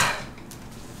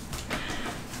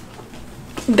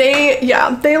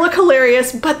 They look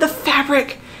hilarious, but the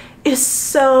fabric is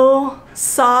so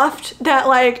soft that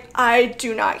like I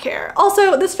do not care.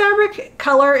 Also, this fabric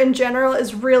color in general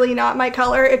is really not my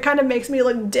color. It kind of makes me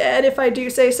look dead if I do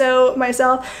say so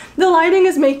myself. The lighting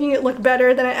is making it look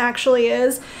better than it actually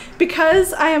is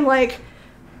because I am like,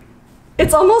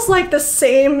 it's almost like the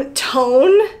same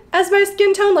tone as my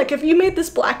skin tone. Like if you made this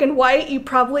black and white, you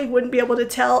probably wouldn't be able to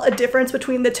tell a difference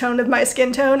between the tone of my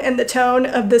skin tone and the tone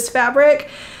of this fabric.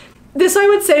 This I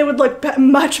would say would look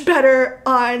much better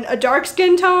on a dark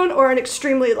skin tone or an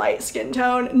extremely light skin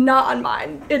tone, not on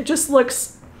mine. It just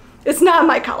looks, it's not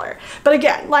my color. But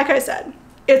again, like I said,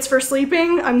 it's for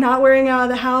sleeping. I'm not wearing it out of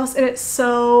the house, and it's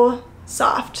so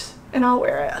soft and I'll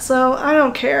wear it. So I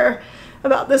don't care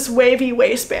about this wavy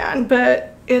waistband,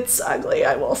 but it's ugly,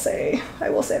 I will say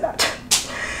that.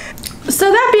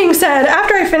 So that being said,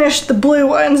 after I finished the blue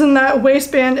ones and that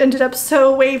waistband ended up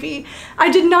so wavy, I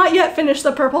did not yet finish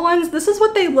the purple ones. This is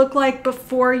what they look like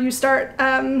before you start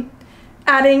adding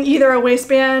either a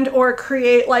waistband or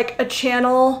create like a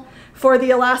channel for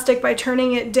the elastic by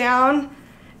turning it down.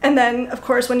 And then of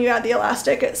course when you add the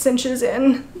elastic, it cinches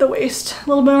in the waist a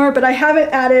little more, but I haven't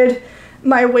added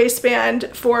my waistband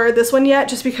for this one yet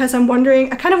just because I'm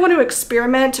wondering, I kind of want to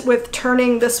experiment with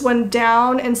turning this one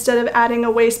down instead of adding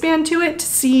a waistband to it to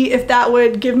see if that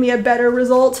would give me a better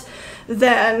result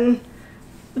than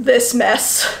this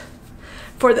mess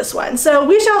for this one. So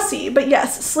we shall see. But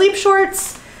yes, sleep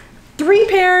shorts, 3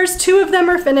 pairs, 2 of them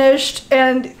are finished,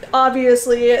 and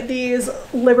obviously these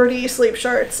Liberty sleep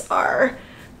shorts are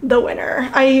the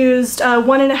winner. I used a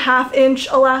 1.5 inch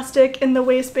elastic in the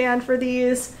waistband for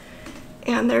these,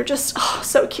 and they're just, oh,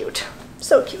 so cute,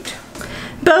 so cute.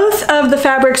 Both of the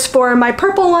fabrics for my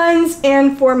purple ones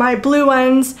and for my blue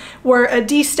ones were a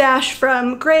destash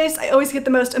from Grace. I always get the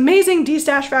most amazing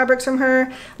destash fabrics from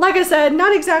her. Like I said,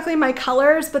 not exactly my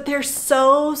colors, but they're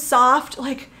so soft,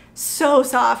 like so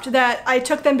soft, that I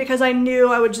took them because I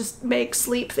knew I would just make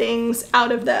sleep things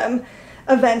out of them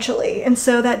eventually. And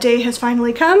so that day has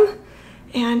finally come,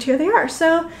 and here they are.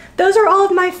 So those are all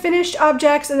of my finished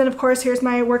objects, and then of course here's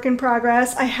my work in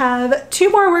progress. I have 2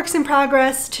 more works in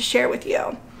progress to share with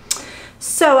you.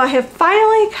 So I have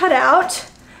finally cut out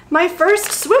my first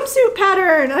swimsuit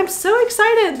pattern. I'm so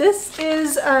excited. This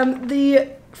is the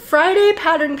Friday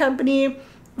Pattern Company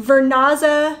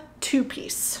Vernazza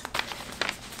 2-piece.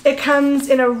 It comes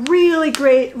in a really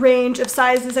great range of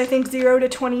sizes, I think 0 to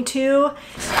 22.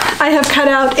 I have cut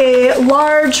out a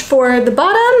large for the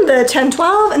bottom, the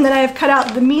 10-12, and then I have cut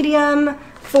out the medium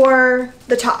for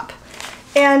the top.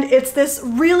 And it's this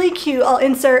really cute, I'll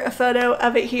insert a photo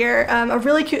of it here, a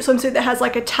really cute swimsuit that has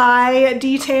like a tie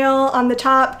detail on the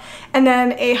top and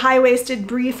then a high-waisted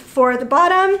brief for the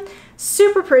bottom.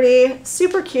 Super pretty,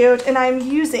 super cute, and I'm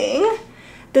using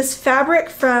this fabric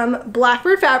from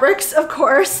Blackbird Fabrics, of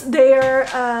course. They're,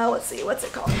 let's see, what's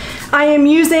it called? I am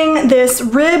using this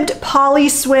ribbed poly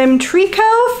swim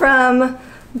tricot from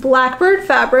Blackbird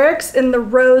Fabrics in the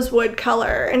Rosewood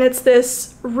color. And it's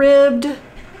this ribbed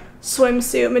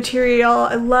swimsuit material.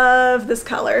 I love this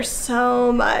color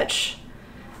so much.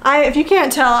 If you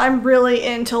can't tell, I'm really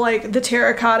into like the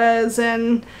terracottas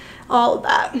and all of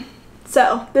that.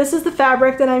 So this is the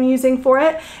fabric that I'm using for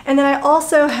it. And then I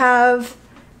also have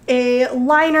a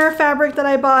liner fabric that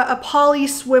I bought, a poly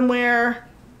swimwear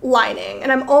lining,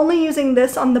 and I'm only using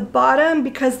this on the bottom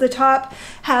because the top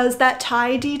has that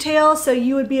tie detail, so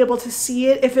you would be able to see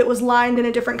it if it was lined in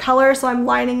a different color. So I'm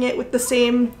lining it with the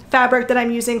same fabric that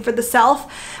I'm using for the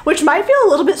self, which might feel a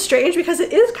little bit strange because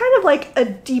it is kind of like a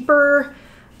deeper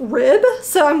rib,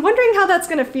 so I'm wondering how that's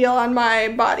gonna feel on my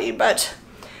body, but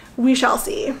we shall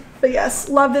see. But yes,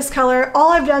 love this color.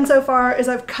 All I've done so far is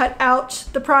I've cut out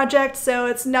the project, so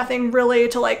it's nothing really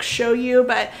to like show you,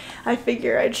 but I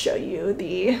figure I'd show you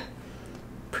the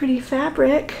pretty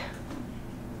fabric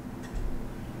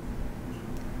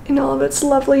in all of its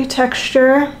lovely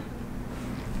texture.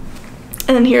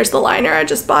 And then here's the liner. I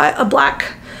just bought a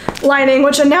black lining,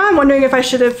 which now I'm wondering if I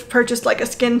should have purchased like a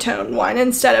skin tone one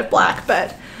instead of black,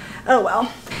 but oh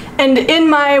well. And in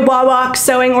my Wawak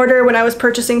sewing order, when I was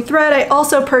purchasing thread, I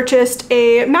also purchased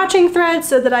a matching thread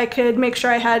so that I could make sure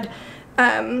I had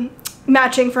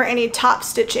matching for any top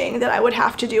stitching that I would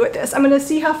have to do with this. I'm gonna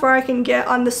see how far I can get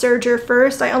on the serger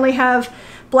first. I only have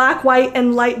black, white,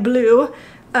 and light blue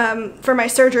for my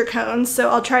serger cones, so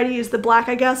I'll try to use the black,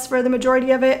 I guess, for the majority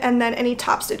of it, and then any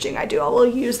top stitching I do, I will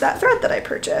use that thread that I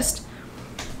purchased.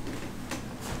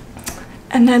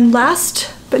 And then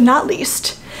last but not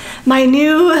least, my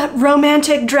new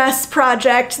romantic dress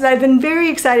project that I've been very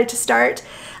excited to start.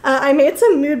 I made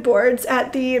some mood boards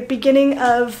at the beginning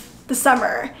of the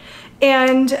summer,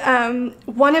 and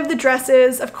one of the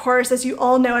dresses, of course, as you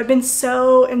all know, I've been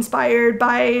so inspired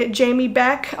by Jamie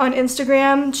Beck on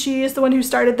Instagram. She is the one who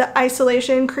started the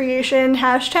isolation creation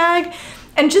hashtag,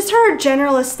 and just her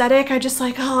general aesthetic, I just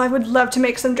like, oh, I would love to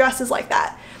make some dresses like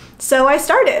that. So I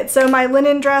started. So my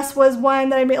linen dress was one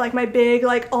that I made, like my big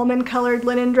like almond colored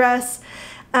linen dress.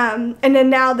 And then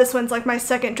now this one's like my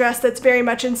second dress that's very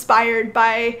much inspired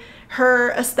by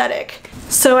her aesthetic.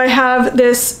 So I have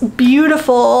this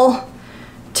beautiful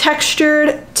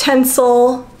textured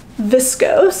Tencel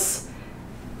viscose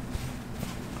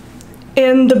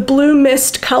in the blue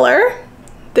mist color.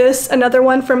 This, another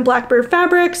one from Blackbird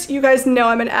Fabrics. You guys know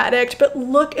I'm an addict, but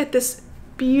look at this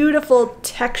beautiful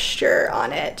texture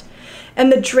on it. And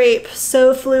the drape,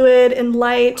 so fluid and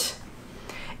light.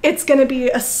 It's gonna be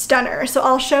a stunner. So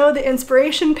I'll show the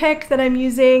inspiration pic that I'm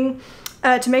using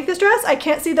to make this dress. I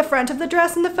can't see the front of the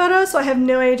dress in the photo, so I have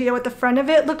no idea what the front of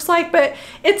it looks like, but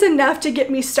it's enough to get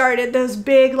me started. Those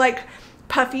big like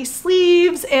puffy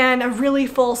sleeves and a really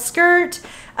full skirt.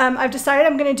 I've decided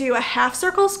I'm gonna do a half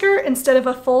circle skirt instead of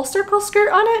a full circle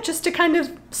skirt on it, just to kind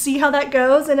of see how that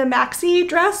goes in a maxi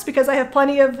dress, because I have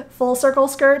plenty of full circle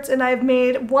skirts and I've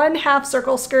made one half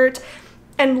circle skirt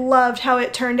and loved how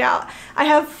it turned out. I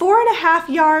have 4.5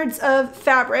 yards of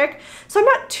fabric, so I'm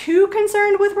not too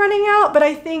concerned with running out, but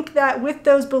I think that with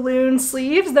those balloon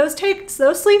sleeves, those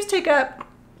sleeves take up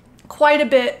quite a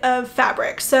bit of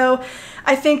fabric. So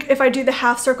I think if I do the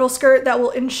half circle skirt, that will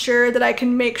ensure that I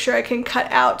can make sure I can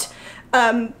cut out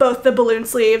both the balloon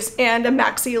sleeves and a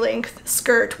maxi length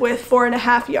skirt with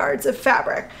 4.5 yards of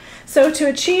fabric. So to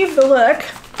achieve the look,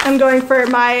 I'm going for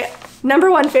my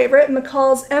 #1 favorite,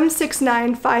 McCall's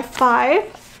M6955.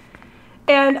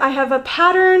 And I have a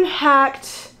pattern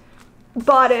hacked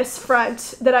bodice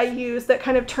front that I use that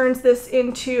kind of turns this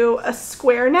into a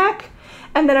square neck.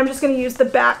 And then I'm just going to use the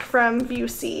back from View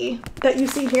C that you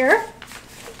see here.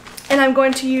 And I'm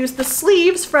going to use the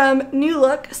sleeves from New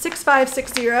Look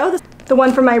 6560, the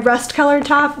one from my rust colored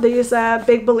top, these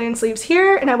big balloon sleeves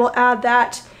here, and I will add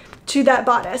that to that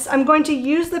bodice. I'm going to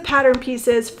use the pattern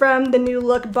pieces from the New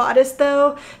Look bodice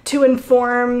though to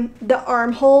inform the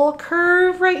armhole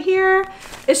curve right here.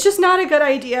 It's just not a good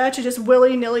idea to just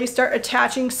willy-nilly start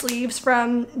attaching sleeves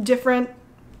from different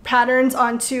patterns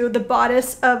onto the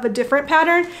bodice of a different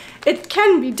pattern. It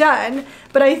can be done,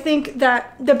 but I think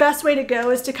that the best way to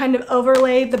go is to kind of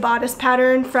overlay the bodice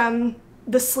pattern from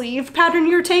the sleeve pattern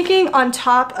you're taking on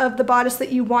top of the bodice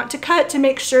that you want to cut to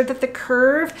make sure that the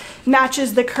curve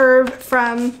matches the curve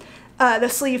from the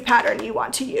sleeve pattern you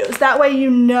want to use. That way you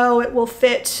know it will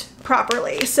fit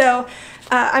properly. So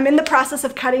I'm in the process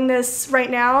of cutting this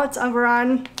right now. It's over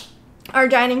on our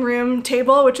dining room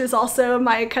table, which is also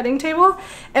my cutting table,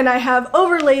 and I have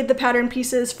overlaid the pattern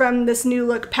pieces from this New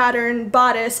Look pattern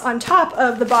bodice on top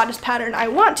of the bodice pattern I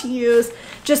want to use,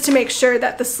 just to make sure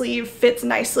that the sleeve fits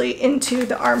nicely into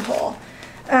the armhole.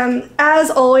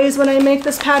 As always, when I make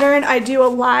this pattern, I do a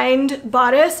lined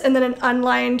bodice and then an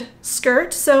unlined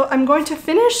skirt. So I'm going to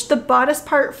finish the bodice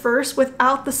part first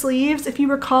without the sleeves. If you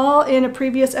recall in a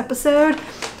previous episode,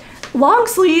 Long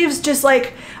sleeves just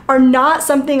like are not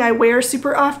something I wear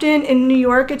super often. In New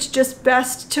York, it's just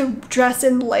best to dress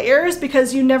in layers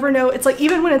because you never know. It's like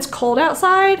even when it's cold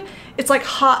outside, it's like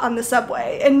hot on the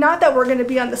subway. And not that we're gonna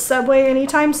be on the subway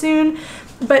anytime soon,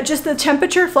 but just the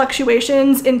temperature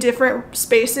fluctuations in different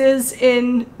spaces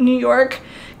in New York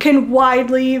can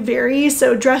widely vary.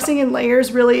 So dressing in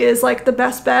layers really is like the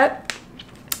best bet.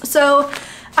 So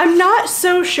I'm not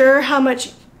so sure how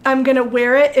much I'm gonna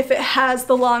wear it if it has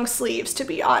the long sleeves, to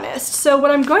be honest. So what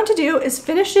I'm going to do is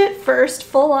finish it first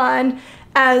full on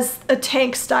as a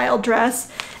tank style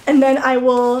dress, and then I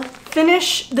will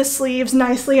finish the sleeves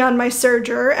nicely on my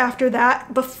serger after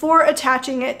that before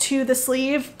attaching it to the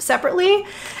sleeve separately.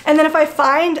 And then if I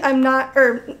find I'm not,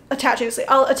 or attaching the sleeve,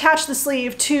 I'll attach the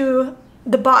sleeve to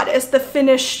the bodice, the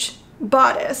finished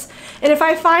bodice. And if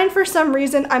I find for some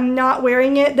reason I'm not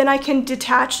wearing it, then I can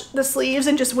detach the sleeves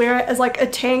and just wear it as like a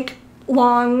tank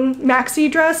long maxi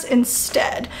dress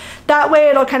instead. That way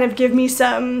it'll kind of give me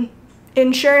some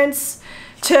insurance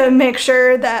to make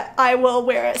sure that I will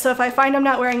wear it. So if I find I'm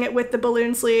not wearing it with the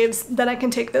balloon sleeves, then I can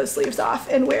take those sleeves off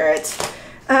and wear it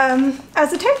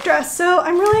as a tank dress. So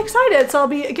I'm really excited. So I'll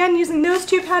be again using those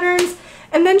two patterns,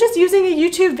 and then just using a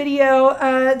YouTube video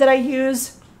that I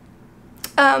use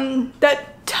that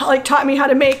taught me how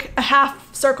to make a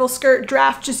half circle skirt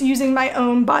draft just using my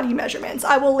own body measurements.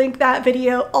 I will link that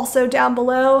video also down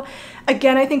below.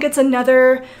 Again, I think it's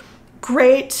another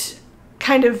great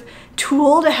kind of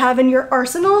tool to have in your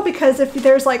arsenal, because if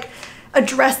there's like a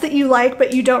dress that you like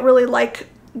but you don't really like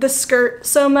the skirt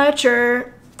so much,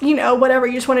 or you know, whatever,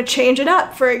 you just want to change it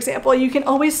up, for example, you can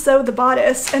always sew the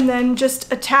bodice and then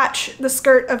just attach the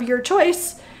skirt of your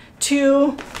choice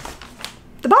to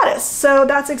the bodice. So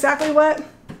that's exactly what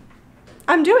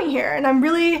I'm doing here, and I'm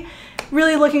really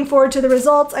looking forward to the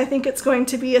results. I think it's going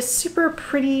to be a super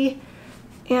pretty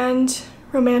and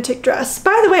romantic dress.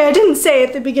 By the way, I didn't say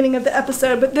at the beginning of the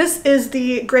episode, but this is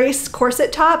the Grace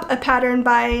corset top, a pattern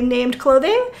by Named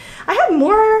Clothing. I have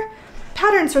more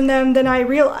patterns from them than I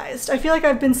realized. I feel like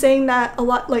I've been saying that a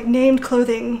lot, like Named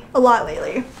Clothing a lot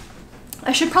lately.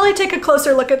 I should probably take a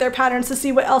closer look at their patterns to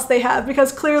see what else they have,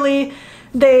 because clearly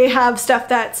they have stuff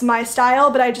that's my style,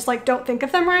 but I just like don't think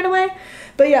of them right away.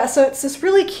 But yeah, so it's this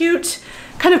really cute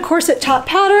kind of corset top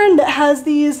pattern that has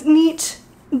these neat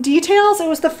details. It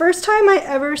was the first time I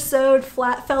ever sewed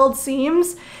flat felled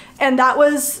seams, and that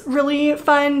was really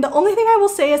fun. The only thing I will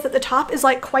say is that the top is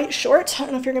like quite short. I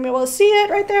don't know if you're gonna be able to see it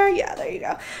right there. Yeah, there you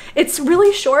go. It's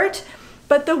really short,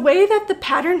 but the way that the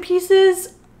pattern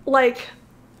pieces like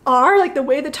the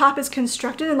way the top is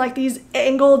constructed and like these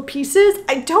angled pieces,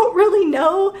 I don't really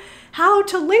know how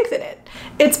to lengthen it.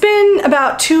 It's been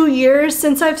about 2 years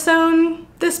since I've sewn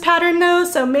this pattern though,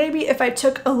 so maybe if I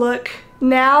took a look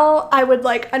now, I would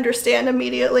like understand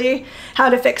immediately how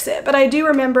to fix it. But I do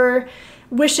remember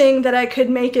wishing that I could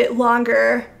make it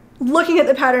longer, looking at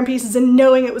the pattern pieces and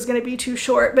knowing it was going to be too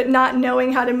short, but not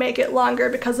knowing how to make it longer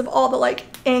because of all the like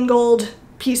angled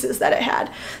pieces that it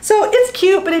had. So it's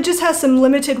cute, but it just has some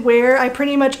limited wear. I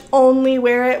pretty much only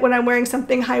wear it when I'm wearing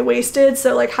something high-waisted,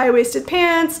 so like high-waisted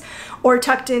pants or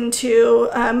tucked into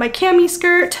my cami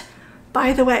skirt.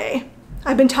 By the way,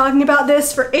 I've been talking about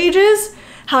this for ages,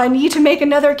 how I need to make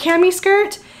another cami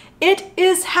skirt. It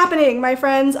is happening, my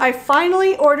friends. I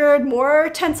finally ordered more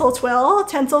Tencel twill.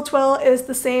 Tencel twill is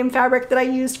the same fabric that I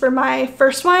used for my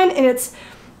first one, and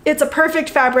it's a perfect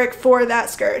fabric for that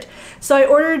skirt. So I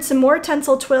ordered some more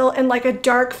Tencel twill in like a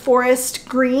dark forest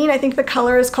green. I think the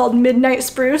color is called Midnight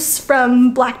Spruce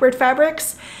from Blackbird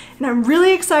Fabrics. And I'm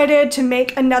really excited to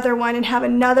make another one and have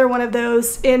another one of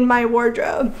those in my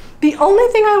wardrobe. The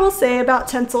only thing I will say about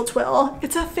Tencel twill,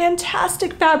 it's a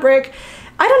fantastic fabric.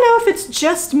 I don't know if it's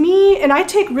just me, and I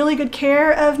take really good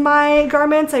care of my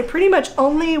garments. I pretty much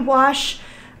only wash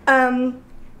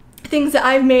things that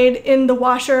I've made in the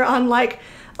washer on like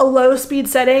a low speed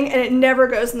setting, and it never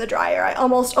goes in the dryer. I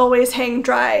almost always hang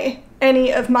dry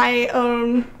any of my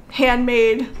own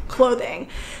handmade clothing.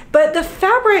 But the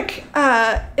fabric,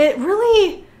 it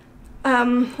really,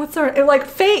 it like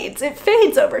fades. It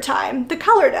fades over time. The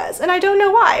color does, and I don't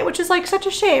know why, which is like such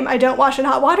a shame. I don't wash in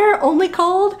hot water, only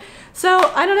cold.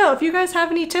 So I don't know if you guys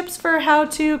have any tips for how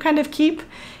to kind of keep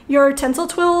your Tencel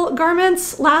twill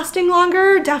garments lasting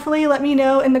longer, definitely let me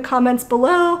know in the comments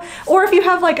below. Or if you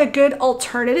have like a good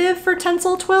alternative for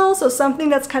Tencel twill, so something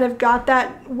that's kind of got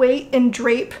that weight and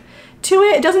drape to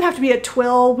it. It doesn't have to be a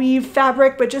twill weave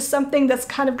fabric, but just something that's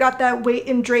kind of got that weight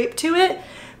and drape to it.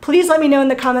 Please let me know in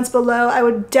the comments below. I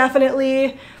would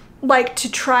definitely like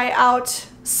to try out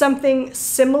something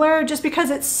similar just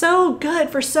because it's so good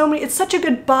for so many, it's such a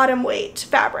good bottom weight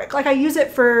fabric. Like I use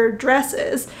it for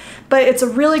dresses, but it's a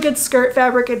really good skirt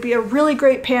fabric. It'd be a really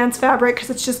great pants fabric because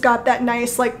it's just got that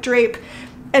nice like drape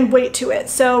and weight to it.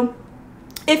 So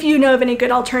if you know of any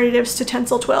good alternatives to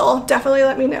Tencel twill, definitely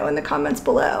let me know in the comments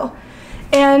below.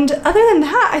 And other than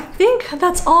that, I think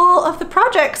that's all of the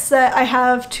projects that I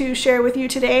have to share with you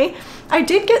today. I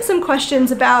did get some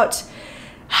questions about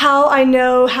how I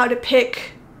know how to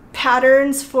pick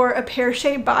patterns for a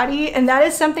pear-shaped body, and that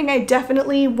is something I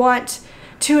definitely want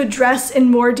to address in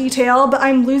more detail, but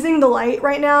I'm losing the light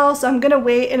right now, so I'm gonna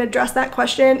wait and address that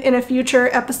question in a future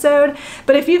episode.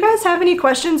 But if you guys have any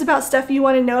questions about stuff you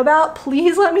want to know about,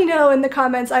 please let me know in the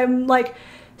comments. I'm like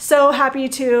so happy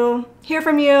to hear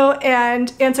from you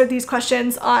and answer these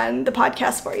questions on the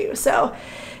podcast for you. So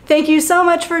thank you so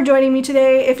much for joining me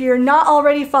today. If you're not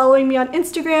already following me on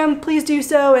Instagram, please do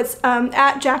so. It's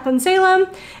at Jacqueline Salem.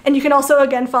 And you can also,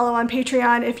 again, follow on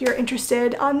Patreon if you're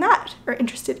interested on that or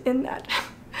interested in that.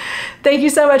 Thank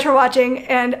you so much for watching,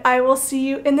 and I will see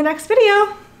you in the next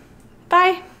video.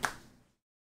 Bye.